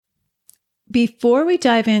Before we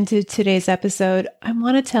dive into today's episode, I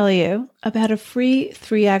want to tell you about a free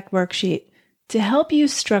 3-act worksheet to help you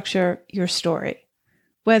structure your story.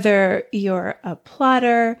 Whether you're a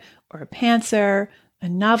plotter or a pantser, a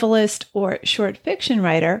novelist, or short fiction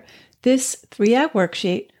writer, this 3-act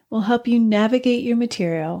worksheet will help you navigate your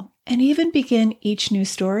material and even begin each new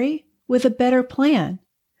story with a better plan.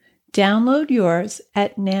 Download yours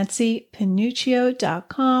at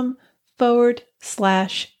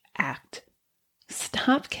nancypanuccio.com/act.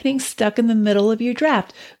 Stop getting stuck in the middle of your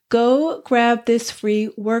draft. Go grab this free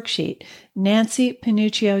worksheet,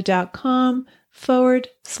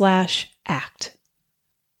 nancypanuccio.com/act.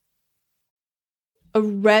 A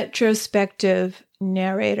retrospective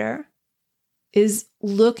narrator is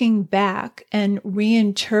looking back and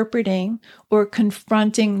reinterpreting or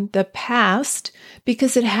confronting the past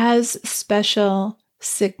because it has special,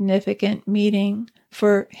 significant meaning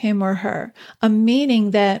for him or her, a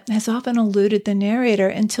meaning that has often eluded the narrator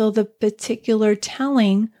until the particular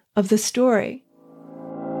telling of the story.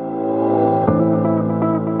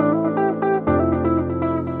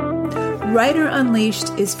 Writer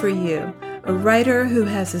Unleashed is for you, a writer who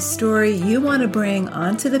has a story you want to bring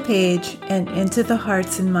onto the page and into the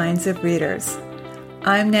hearts and minds of readers.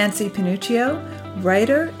 I'm Nancy Panuccio,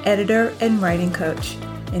 writer, editor, and writing coach.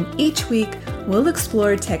 And each week, we'll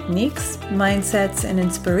explore techniques, mindsets, and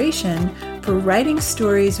inspiration for writing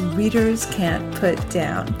stories readers can't put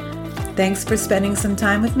down. Thanks for spending some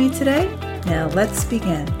time with me today. Now let's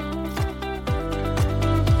begin.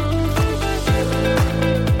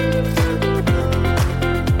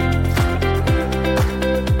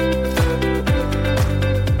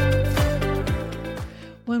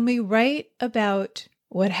 When we write about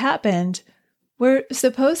what happened, we're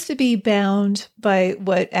supposed to be bound by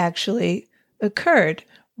what actually occurred,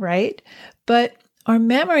 right? But our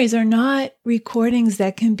memories are not recordings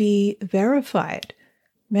that can be verified.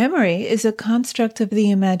 Memory is a construct of the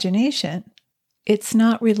imagination. It's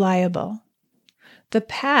not reliable. The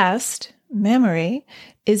past, memory,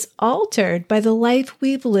 is altered by the life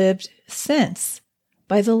we've lived since,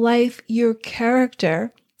 by the life your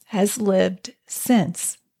character has lived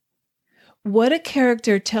since. What a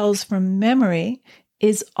character tells from memory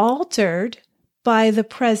is altered by the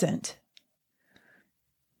present.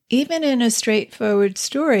 Even in a straightforward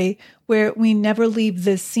story where we never leave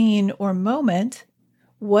the scene or moment,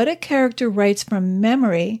 what a character writes from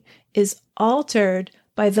memory is altered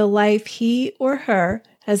by the life he or her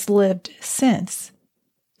has lived since.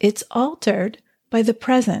 It's altered by the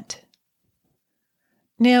present.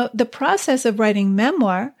 Now, the process of writing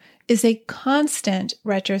memoir is a constant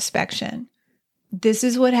retrospection. This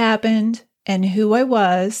is what happened and who I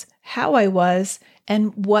was, how I was,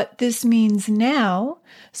 and what this means now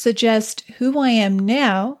suggest who I am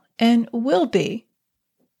now and will be.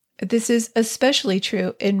 This is especially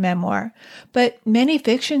true in memoir, but many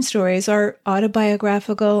fiction stories are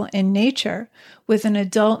autobiographical in nature, with an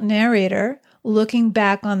adult narrator looking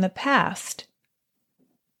back on the past.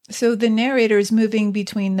 So the narrator is moving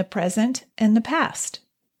between the present and the past.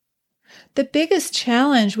 The biggest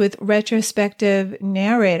challenge with retrospective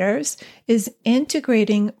narrators is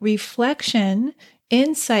integrating reflection,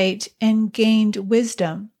 insight, and gained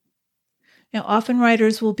wisdom. Now, often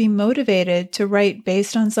writers will be motivated to write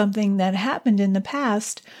based on something that happened in the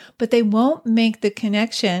past, but they won't make the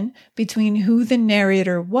connection between who the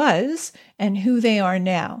narrator was and who they are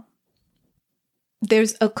now.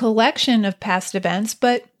 There's a collection of past events,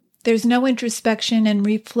 but there's no introspection and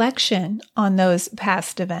reflection on those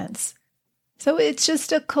past events. So it's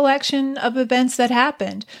just a collection of events that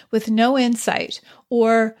happened with no insight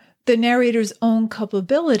or the narrator's own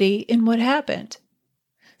culpability in what happened.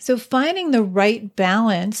 So finding the right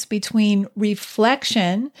balance between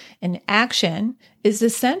reflection and action is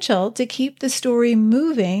essential to keep the story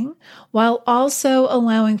moving while also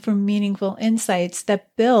allowing for meaningful insights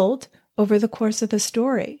that build over the course of the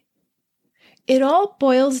story. It all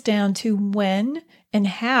boils down to when and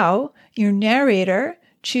how your narrator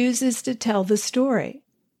chooses to tell the story.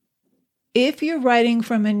 If you're writing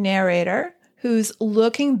from a narrator who's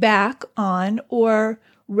looking back on or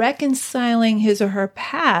reconciling his or her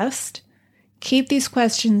past, keep these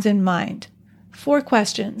questions in mind. 4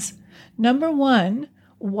 questions. Number 1,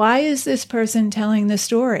 why is this person telling the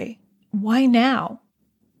story? Why now?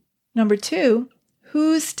 Number 2,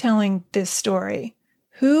 who's telling this story?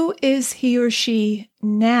 Who is he or she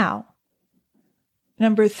now?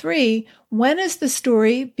 Number 3, when is the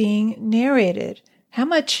story being narrated? How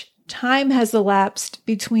much time has elapsed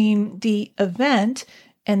between the event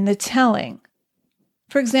and the telling?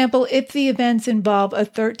 For example, if the events involve a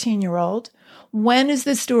 13-year-old, When is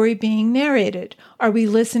the story being narrated? Are we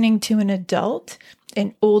listening to an adult,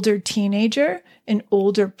 an older teenager, an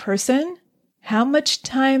older person? How much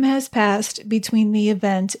time has passed between the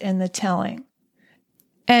event and the telling?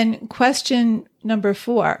 And question number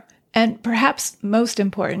 4, and perhaps most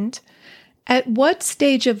important, at what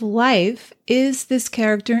stage of life is this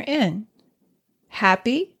character in?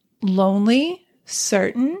 Happy, lonely,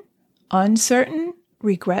 certain, uncertain,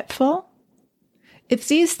 regretful? If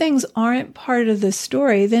these things aren't part of the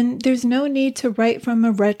story, then there's no need to write from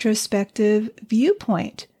a retrospective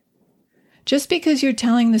viewpoint. Just because you're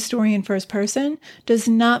telling the story in first person does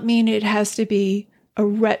not mean it has to be a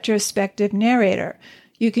retrospective narrator.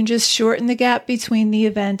 You can just shorten the gap between the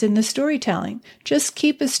event and the storytelling. Just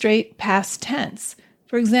keep a straight past tense.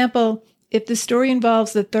 For example, if the story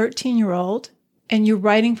involves the 13-year-old and you're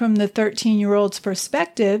writing from the 13-year-old's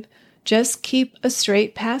perspective, just keep a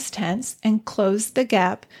straight past tense and close the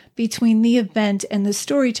gap between the event and the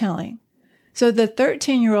storytelling. So the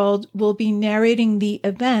 13-year-old will be narrating the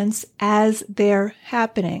events as they're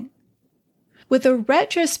happening. With a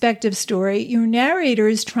retrospective story, your narrator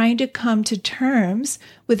is trying to come to terms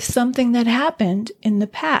with something that happened in the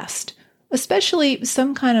past, especially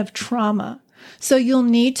some kind of trauma. So you'll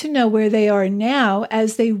need to know where they are now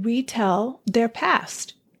as they retell their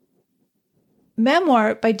past.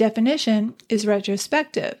 Memoir, by definition, is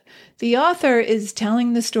retrospective. The author is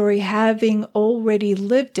telling the story having already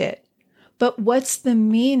lived it. But what's the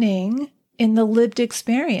meaning in the lived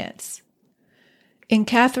experience? In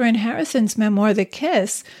Katherine Harrison's memoir, The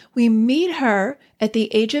Kiss, we meet her at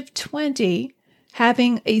the age of 20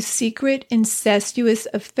 having a secret incestuous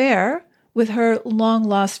affair with her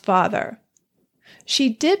long-lost father. She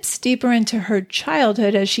dips deeper into her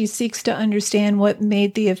childhood as she seeks to understand what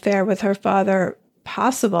made the affair with her father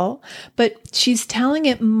possible, but she's telling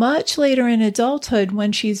it much later in adulthood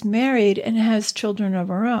when she's married and has children of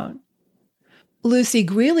her own. Lucy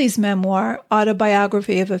Greeley's memoir,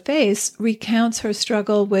 Autobiography of a Face, recounts her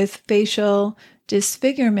struggle with facial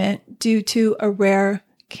disfigurement due to a rare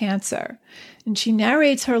cancer. And she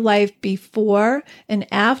narrates her life before and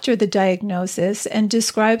after the diagnosis and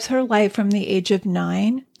describes her life from the age of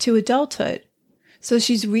 9 to adulthood. So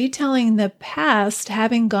she's retelling the past,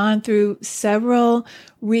 having gone through several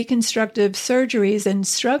reconstructive surgeries and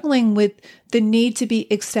struggling with the need to be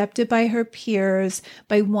accepted by her peers,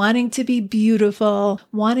 by wanting to be beautiful,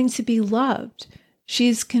 wanting to be loved.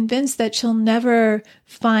 She's convinced that she'll never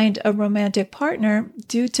find a romantic partner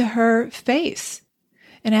due to her face.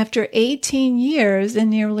 And after 18 years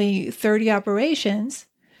and nearly 30 operations,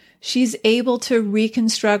 she's able to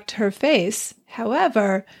reconstruct her face.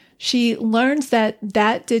 However, she learns that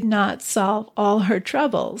that did not solve all her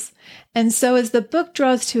troubles. And so as the book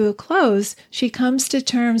draws to a close, she comes to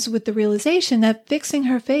terms with the realization that fixing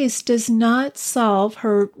her face does not solve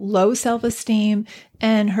her low self-esteem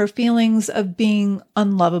and her feelings of being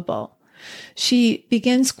unlovable. She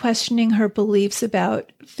begins questioning her beliefs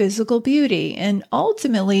about physical beauty, and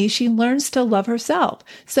ultimately she learns to love herself.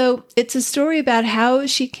 So it's a story about how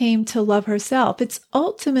she came to love herself. It's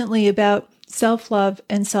ultimately about self-love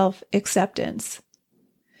and self-acceptance.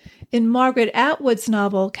 In Margaret Atwood's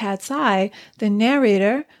novel Cat's Eye, the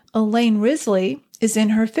narrator, Elaine Risley, is in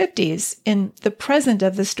her 50s, in the present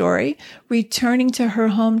of the story, returning to her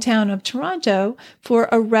hometown of Toronto for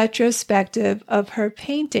a retrospective of her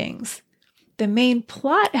paintings. The main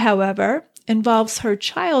plot, however, involves her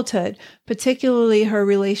childhood, particularly her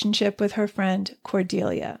relationship with her friend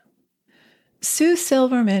Cordelia. Sue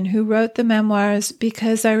Silverman, who wrote the memoirs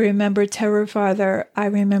Because I Remember Terror Farther, I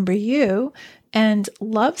Remember You, and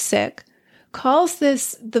Lovesick, calls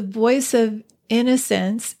this the voice of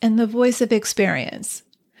innocence and the voice of experience.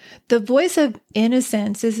 The voice of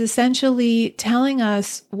innocence is essentially telling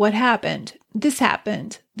us what happened. This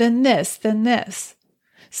happened, then this, then this.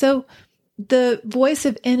 So the voice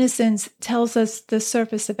of innocence tells us the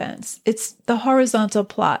surface events. It's the horizontal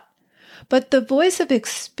plot. But the voice of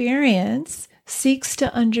experience seeks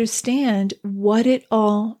to understand what it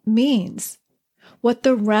all means, what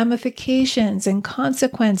the ramifications and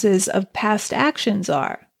consequences of past actions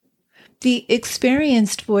are. The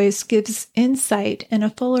experienced voice gives insight and a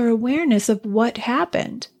fuller awareness of what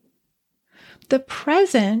happened. The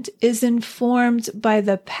present is informed by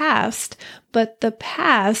the past, but the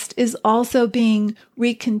past is also being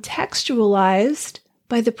recontextualized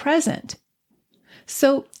by the present.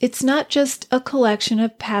 So it's not just a collection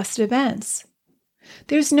of past events.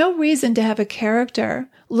 There's no reason to have a character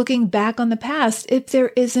looking back on the past if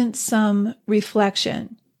there isn't some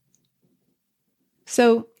reflection.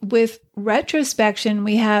 So with retrospection,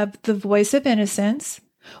 we have the voice of innocence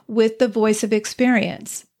with the voice of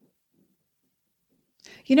experience.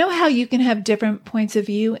 You know how you can have different points of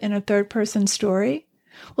view in a third-person story?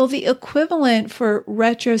 Well, the equivalent for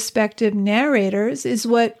retrospective narrators is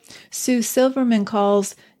what Sue Silverman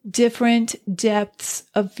calls different depths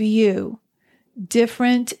of view.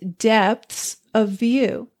 Different depths of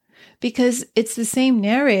view. Because it's the same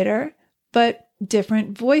narrator, but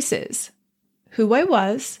different voices. Who I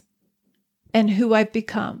was and who I've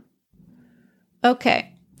become. Okay,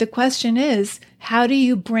 the question is, how do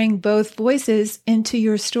you bring both voices into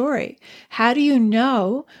your story? How do you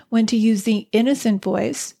know when to use the innocent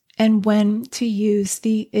voice and when to use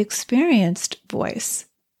the experienced voice?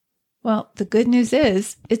 Well, the good news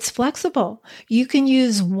is it's flexible. You can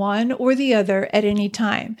use one or the other at any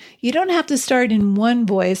time. You don't have to start in one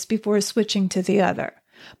voice before switching to the other.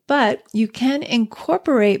 But you can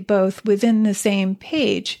incorporate both within the same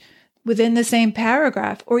page, within the same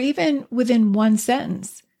paragraph, or even within one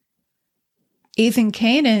sentence. Ethan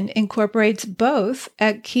Kanan incorporates both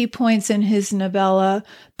at key points in his novella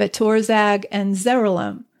Betorzag and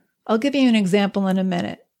Zerulim. I'll give you an example in a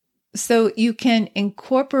minute. So you can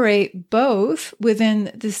incorporate both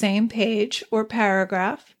within the same page or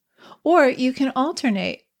paragraph, or you can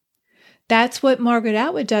alternate. That's what Margaret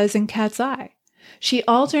Atwood does in Cat's Eye. She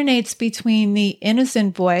alternates between the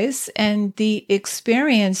innocent voice and the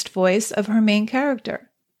experienced voice of her main character.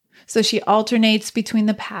 So she alternates between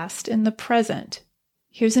the past and the present.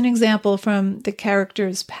 Here's an example from the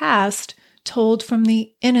character's past told from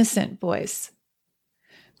the innocent voice.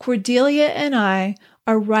 Cordelia and I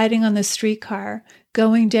are riding on the streetcar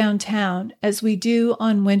going downtown as we do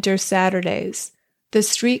on winter Saturdays. The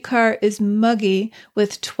streetcar is muggy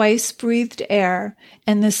with twice-breathed air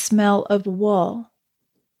and the smell of wool.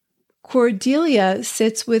 Cordelia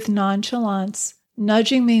sits with nonchalance,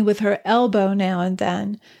 nudging me with her elbow now and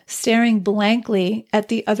then, staring blankly at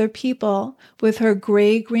the other people with her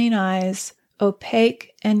gray-green eyes,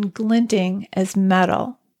 opaque and glinting as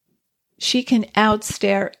metal. She can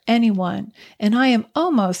outstare anyone, and I am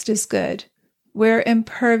almost as good. We're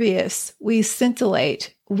impervious. We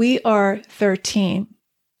scintillate. We are 13.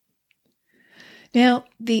 Now,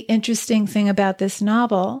 the interesting thing about this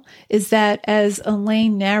novel is that as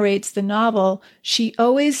Elaine narrates the novel, she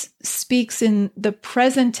always speaks in the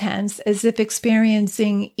present tense as if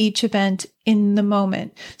experiencing each event in the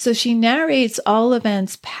moment. So she narrates all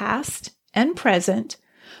events past and present,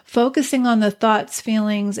 focusing on the thoughts,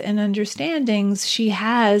 feelings, and understandings she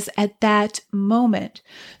has at that moment.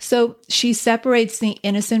 So she separates the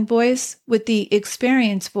innocent voice with the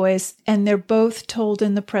experienced voice, and they're both told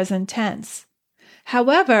in the present tense.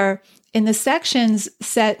 However, in the sections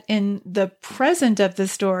set in the present of the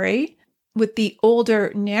story, with the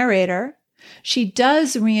older narrator, she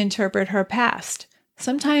does reinterpret her past.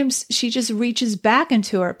 Sometimes she just reaches back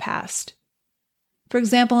into her past. For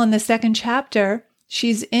example, in the second chapter,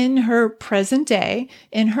 she's in her present day,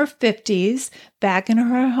 in her 50s, back in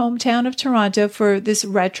her hometown of Toronto for this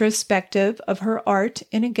retrospective of her art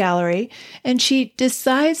in a gallery, and she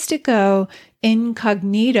decides to go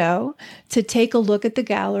incognito to take a look at the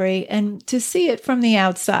gallery and to see it from the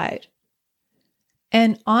outside.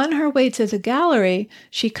 And on her way to the gallery,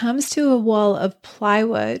 she comes to a wall of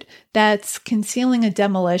plywood that's concealing a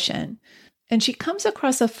demolition. And she comes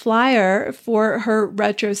across a flyer for her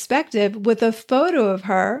retrospective with a photo of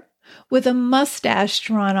her with a mustache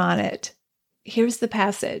drawn on it. Here's the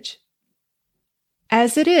passage.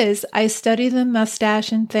 As it is, I study the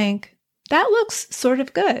mustache and think, that looks sort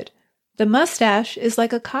of good. The mustache is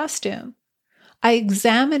like a costume. I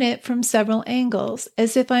examine it from several angles,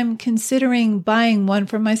 as if I'm considering buying one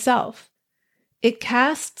for myself. It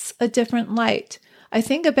casts a different light. I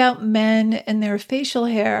think about men and their facial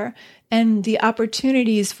hair and the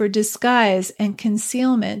opportunities for disguise and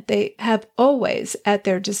concealment they have always at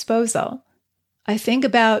their disposal. I think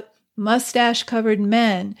about mustache-covered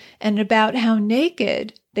men and about how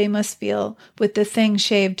naked they must feel with the thing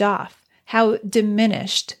shaved off, how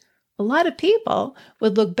diminished. A lot of people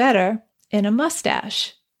would look better in a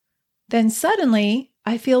mustache. Then suddenly,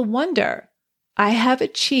 I feel wonder. I have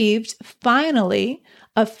achieved, finally,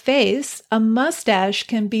 a face a mustache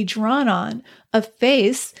can be drawn on, a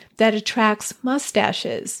face that attracts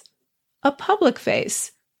mustaches, a public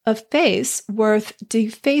face, a face worth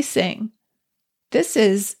defacing. This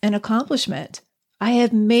is an accomplishment. I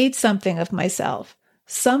have made something of myself,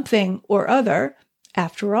 something or other,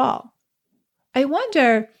 after all. I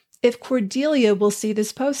wonder if Cordelia will see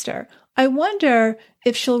this poster. I wonder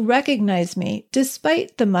if she'll recognize me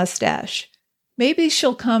despite the mustache. Maybe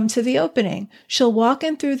she'll come to the opening. She'll walk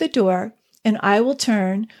in through the door, and I will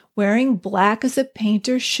turn, wearing black as a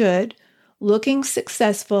painter should, looking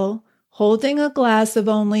successful, holding a glass of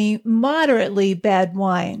only moderately bad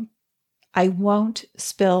wine. I won't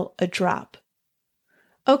spill a drop.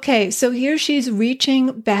 Okay, so here she's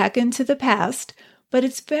reaching back into the past, but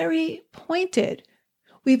it's very pointed.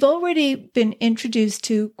 We've already been introduced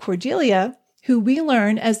to Cordelia, who we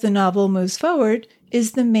learn as the novel moves forward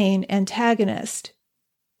is the main antagonist.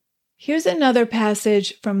 Here's another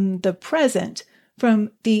passage from the present,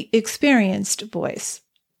 from the experienced voice.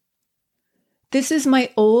 This is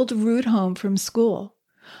my old route home from school.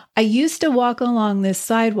 I used to walk along this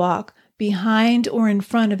sidewalk behind or in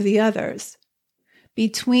front of the others.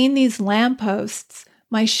 Between these lampposts,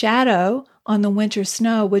 my shadow on the winter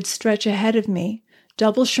snow would stretch ahead of me,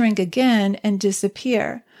 double shrink again and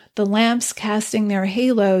disappear, the lamps casting their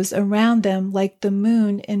halos around them like the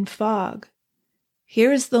moon in fog.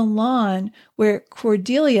 Here is the lawn where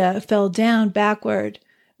Cordelia fell down backward,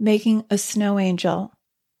 making a snow angel.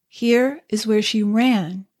 Here is where she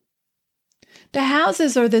ran. The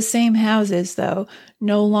houses are the same houses, though,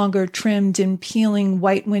 no longer trimmed in peeling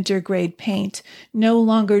white winter-grade paint, no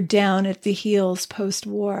longer down at the heels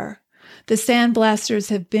post-war. The sandblasters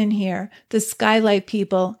have been here, the skylight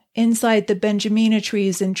people, inside the Benjamina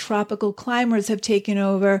trees and tropical climbers have taken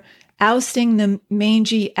over, ousting the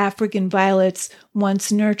mangy African violets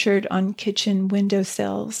once nurtured on kitchen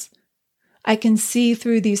windowsills. I can see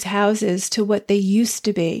through these houses to what they used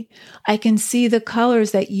to be. I can see the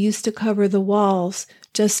colors that used to cover the walls,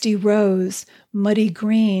 dusty rose, muddy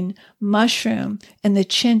green, mushroom, and the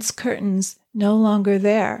chintz curtains no longer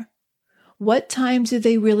there. What time do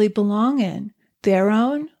they really belong in? Their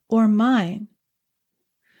own or mine?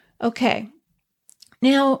 Okay.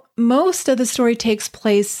 Now, most of the story takes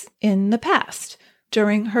place in the past,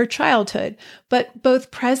 during her childhood, but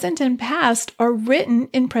both present and past are written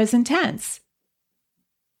in present tense.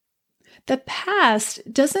 The past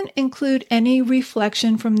doesn't include any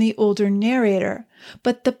reflection from the older narrator,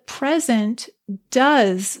 but the present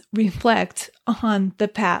does reflect on the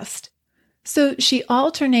past. So she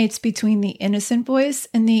alternates between the innocent voice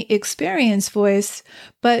and the experienced voice,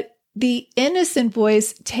 but the innocent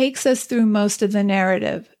voice takes us through most of the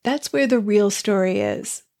narrative. That's where the real story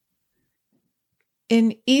is.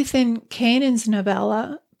 In Ethan Canaan's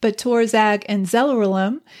novella, Batorzag and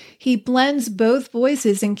Zellerolem, he blends both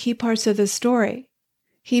voices in key parts of the story.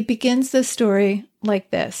 He begins the story like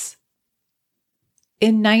this.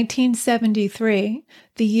 In 1973,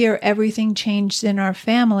 the year everything changed in our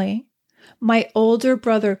family, my older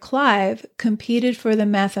brother Clive competed for the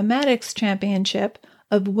mathematics championship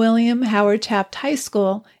of William Howard Taft High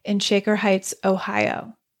School in Shaker Heights,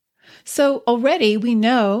 Ohio. So already we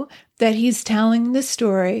know that he's telling the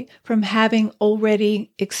story from having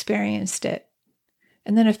already experienced it.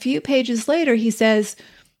 And then a few pages later, he says,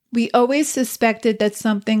 we always suspected that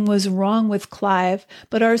something was wrong with Clive,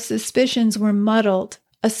 but our suspicions were muddled,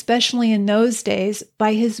 especially in those days,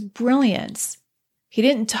 by his brilliance. He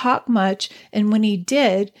didn't talk much, and when he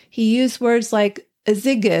did, he used words like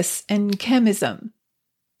azigus and chemism.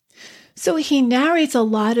 So he narrates a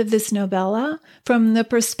lot of this novella from the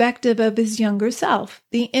perspective of his younger self,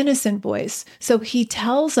 the innocent voice. So he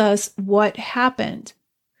tells us what happened.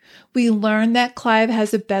 We learn that Clive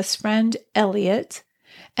has a best friend, Elliot,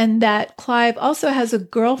 and that Clive also has a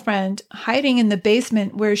girlfriend hiding in the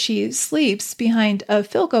basement where she sleeps behind a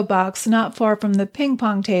Philco box not far from the ping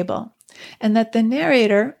pong table, and that the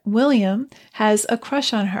narrator, William, has a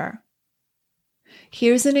crush on her.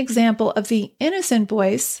 Here's an example of the innocent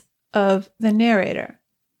voice of the narrator.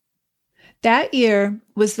 That year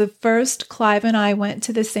was the first Clive and I went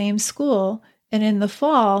to the same school, and in the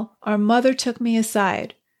fall, our mother took me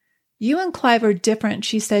aside. You and Clive are different,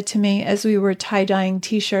 she said to me as we were tie-dyeing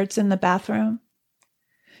t-shirts in the bathroom.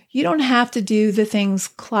 You don't have to do the things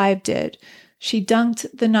Clive did. She dunked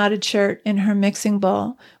the knotted shirt in her mixing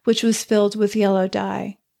bowl, which was filled with yellow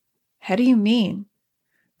dye. How do you mean?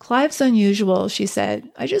 Clive's unusual, she said.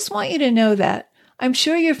 I just want you to know that. I'm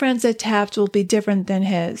sure your friends at Taft will be different than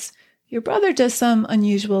his. Your brother does some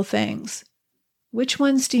unusual things. Which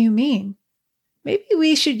ones do you mean? Maybe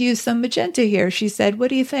we should use some magenta here, she said. What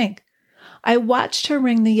do you think? I watched her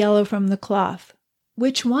wring the yellow from the cloth.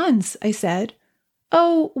 Which ones? I said.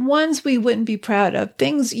 Oh, ones we wouldn't be proud of,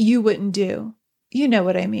 things you wouldn't do. You know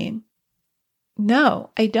what I mean.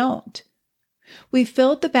 No, I don't. We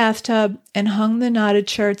filled the bathtub and hung the knotted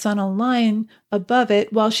shirts on a line above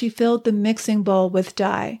it while she filled the mixing bowl with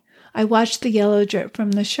dye. I watched the yellow drip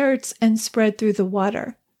from the shirts and spread through the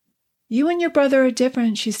water. You and your brother are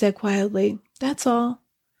different, she said quietly. That's all.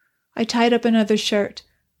 I tied up another shirt.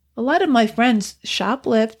 A lot of my friends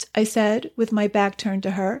shoplift, I said, with my back turned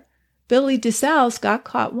to her. Billy DeSalles got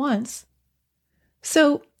caught once.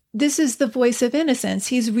 So This is the voice of innocence.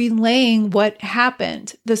 He's relaying what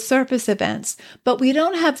happened, the surface events, but we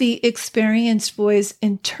don't have the experienced voice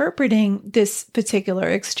interpreting this particular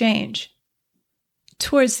exchange.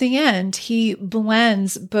 Towards the end, he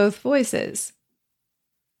blends both voices.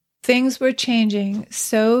 Things were changing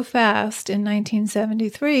so fast in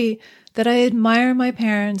 1973 that I admire my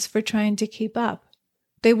parents for trying to keep up.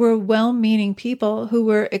 They were well-meaning people who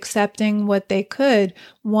were accepting what they could,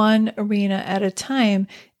 one arena at a time,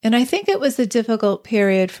 and I think it was a difficult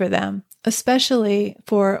period for them, especially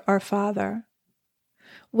for our father.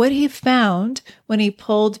 What he found when he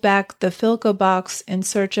pulled back the Philco box in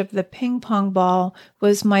search of the ping pong ball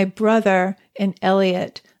was my brother and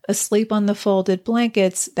Elliot asleep on the folded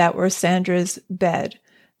blankets that were Sandra's bed,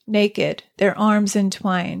 naked, their arms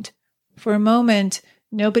entwined. For a moment,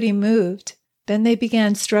 nobody moved. Then they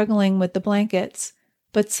began struggling with the blankets.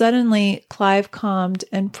 But suddenly, Clive calmed,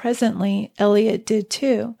 and presently, Elliot did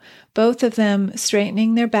too, both of them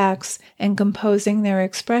straightening their backs and composing their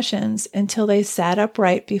expressions until they sat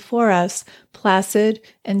upright before us, placid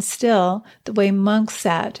and still, the way monks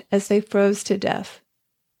sat as they froze to death.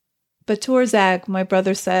 But Torzag, my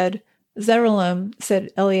brother said. Zerulim,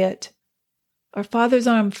 said Elliot. Our father's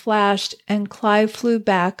arm flashed, and Clive flew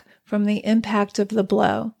back from the impact of the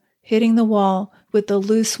blow, hitting the wall with the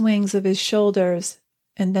loose wings of his shoulders,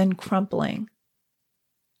 and then crumpling.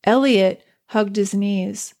 Elliot hugged his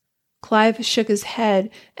knees. Clive shook his head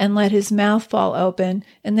and let his mouth fall open,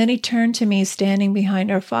 and then he turned to me standing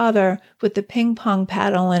behind our father with the ping-pong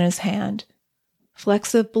paddle in his hand.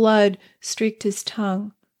 Flecks of blood streaked his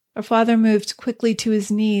tongue. Our father moved quickly to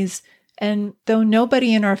his knees, and though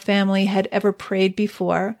nobody in our family had ever prayed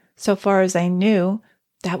before, so far as I knew,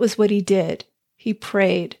 that was what he did. He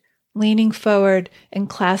prayed, leaning forward and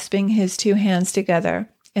clasping his two hands together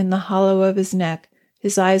in the hollow of his neck,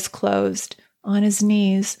 his eyes closed, on his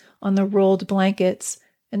knees, on the rolled blankets.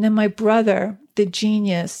 And then my brother, the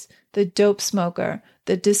genius, the dope smoker,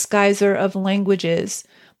 the disguiser of languages,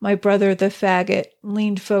 my brother, the faggot,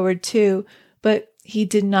 leaned forward too, but he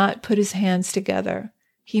did not put his hands together.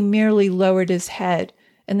 He merely lowered his head,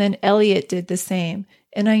 and then Elliot did the same,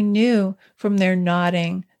 and I knew from their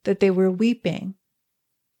nodding that they were weeping.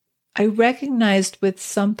 I recognized with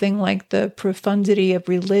something like the profundity of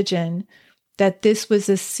religion that this was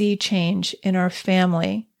a sea change in our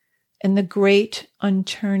family and the great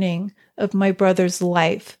unturning of my brother's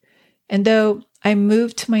life. And though I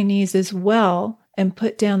moved to my knees as well and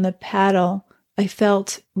put down the paddle, I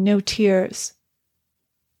felt no tears.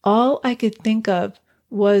 All I could think of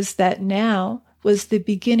was that now was the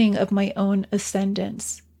beginning of my own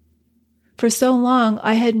ascendance. For so long,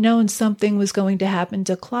 I had known something was going to happen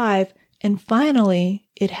to Clive, and finally,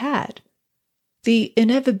 it had. The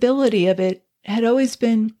inevitability of it had always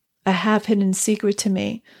been a half-hidden secret to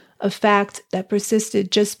me, a fact that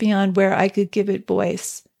persisted just beyond where I could give it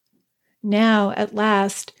voice. Now, at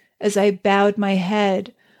last, as I bowed my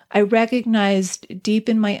head, I recognized deep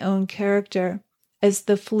in my own character as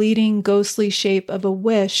the fleeting, ghostly shape of a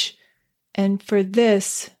wish, and for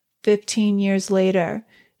this, 15 years later,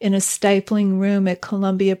 in a stifling room at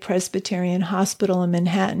Columbia Presbyterian Hospital in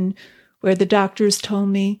Manhattan, where the doctors told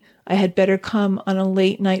me I had better come on a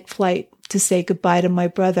late-night flight to say goodbye to my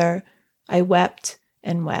brother, I wept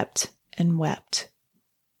and wept and wept.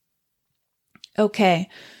 Okay,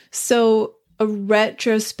 so a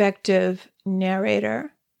retrospective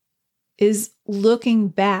narrator is looking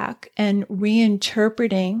back and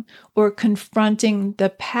reinterpreting or confronting the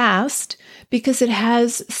past because it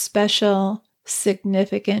has special,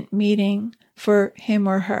 significant meaning for him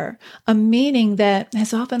or her, a meaning that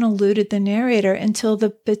has often eluded the narrator until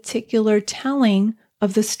the particular telling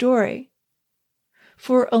of the story.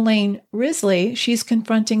 For Elaine Risley, she's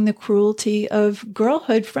confronting the cruelty of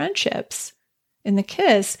girlhood friendships. In The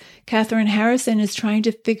Kiss, Katherine Harrison is trying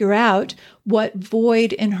to figure out what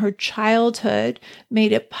void in her childhood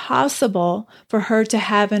made it possible for her to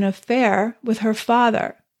have an affair with her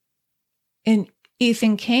father. In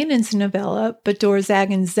Ethan Kanan's novella,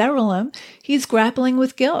 Badorzag and Zerulim, he's grappling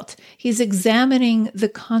with guilt. He's examining the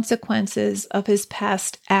consequences of his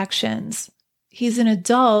past actions. He's an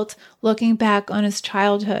adult looking back on his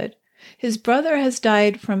childhood. His brother has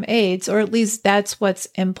died from AIDS, or at least that's what's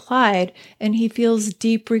implied, and he feels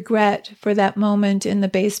deep regret for that moment in the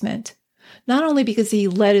basement. Not only because he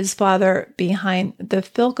led his father behind the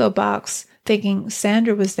Philco box, thinking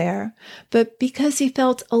Sandra was there, but because he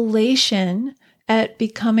felt elation at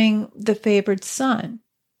becoming the favored son.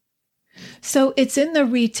 So it's in the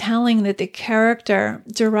retelling that the character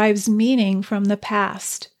derives meaning from the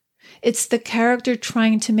past. It's the character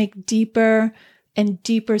trying to make deeper and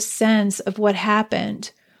deeper sense of what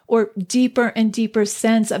happened, or deeper and deeper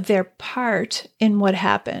sense of their part in what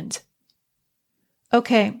happened.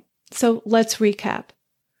 Okay, so let's recap.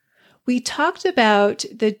 We talked about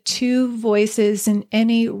the two voices in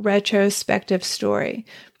any retrospective story: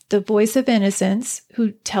 the voice of innocence,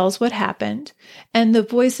 who tells what happened, and the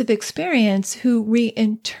voice of experience, who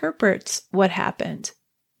reinterprets what happened.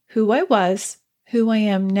 Who I was, who I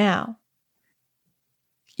am now.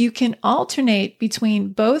 You can alternate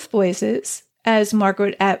between both voices, as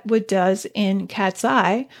Margaret Atwood does in Cat's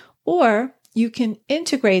Eye, or you can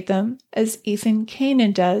integrate them, as Ethan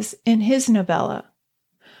Kanan does in his novella.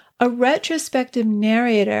 A retrospective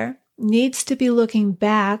narrator needs to be looking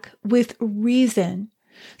back with reason.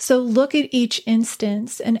 So look at each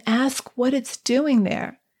instance and ask what it's doing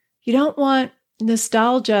there. You don't want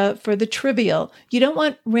nostalgia for the trivial. You don't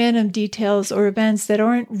want random details or events that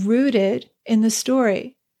aren't rooted in the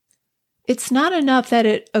story. It's not enough that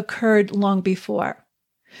it occurred long before.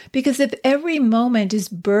 Because if every moment is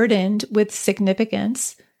burdened with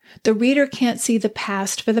significance, the reader can't see the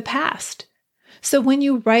past for the past. So when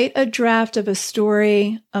you write a draft of a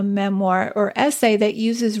story, a memoir, or essay that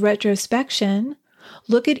uses retrospection,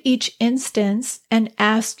 look at each instance and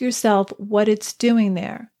ask yourself what it's doing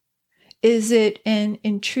there. Is it an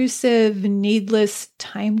intrusive, needless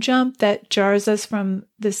time jump that jars us from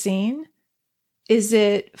the scene? Is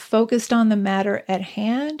it focused on the matter at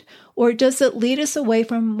hand, or does it lead us away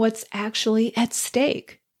from what's actually at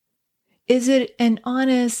stake? Is it an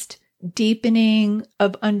honest deepening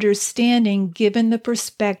of understanding given the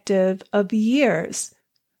perspective of years?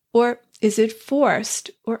 Or is it forced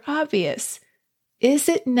or obvious? Is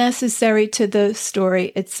it necessary to the story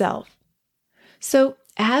itself? So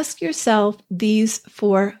ask yourself these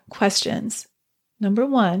 4 questions. Number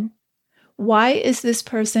 1, why is this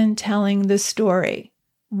person telling the story?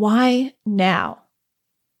 Why now?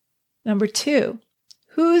 Number 2,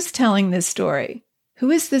 who's telling this story? Who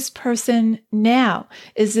is this person now?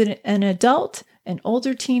 Is it an adult, an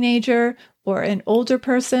older teenager, or an older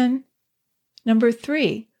person? Number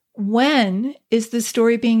 3, when is the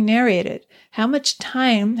story being narrated? How much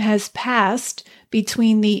time has passed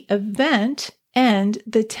between the event and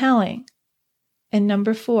the telling? And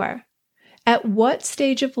number 4, at what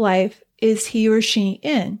stage of life is he or she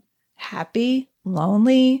in? Happy,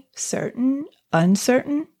 lonely, certain,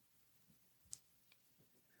 uncertain?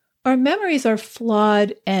 Our memories are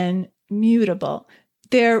flawed and mutable.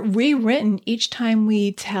 They're rewritten each time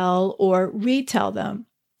we tell or retell them.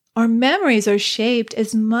 Our memories are shaped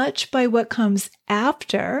as much by what comes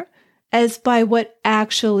after as by what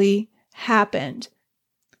actually happened.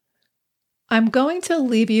 I'm going to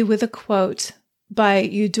leave you with a quote by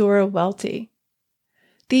Eudora Welty.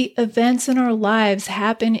 The events in our lives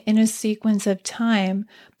happen in a sequence of time,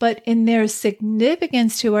 but in their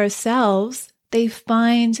significance to ourselves, they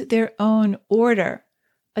find their own order,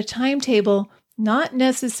 a timetable not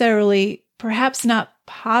necessarily, perhaps not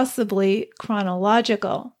possibly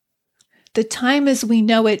chronological. The time as we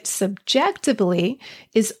know it subjectively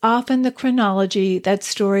is often the chronology that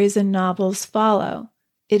stories and novels follow.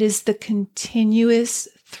 It is the continuous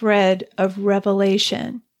thread of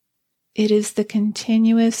revelation. It is the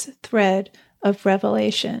continuous thread of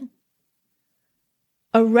revelation.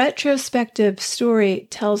 A retrospective story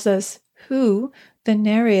tells us who the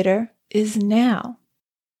narrator is now.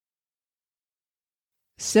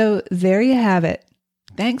 So there you have it.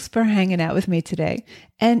 Thanks for hanging out with me today.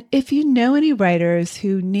 And if you know any writers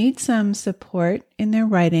who need some support in their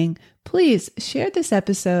writing, please share this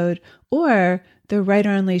episode or the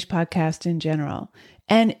Writer Unleashed podcast in general.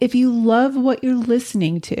 And if you love what you're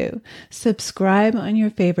listening to, subscribe on your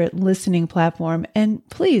favorite listening platform and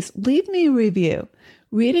please leave me a review.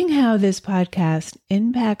 Reading how this podcast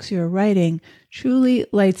impacts your writing truly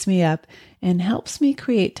lights me up and helps me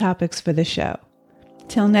create topics for the show.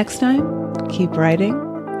 Till next time, keep writing,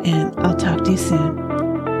 and I'll talk to you soon.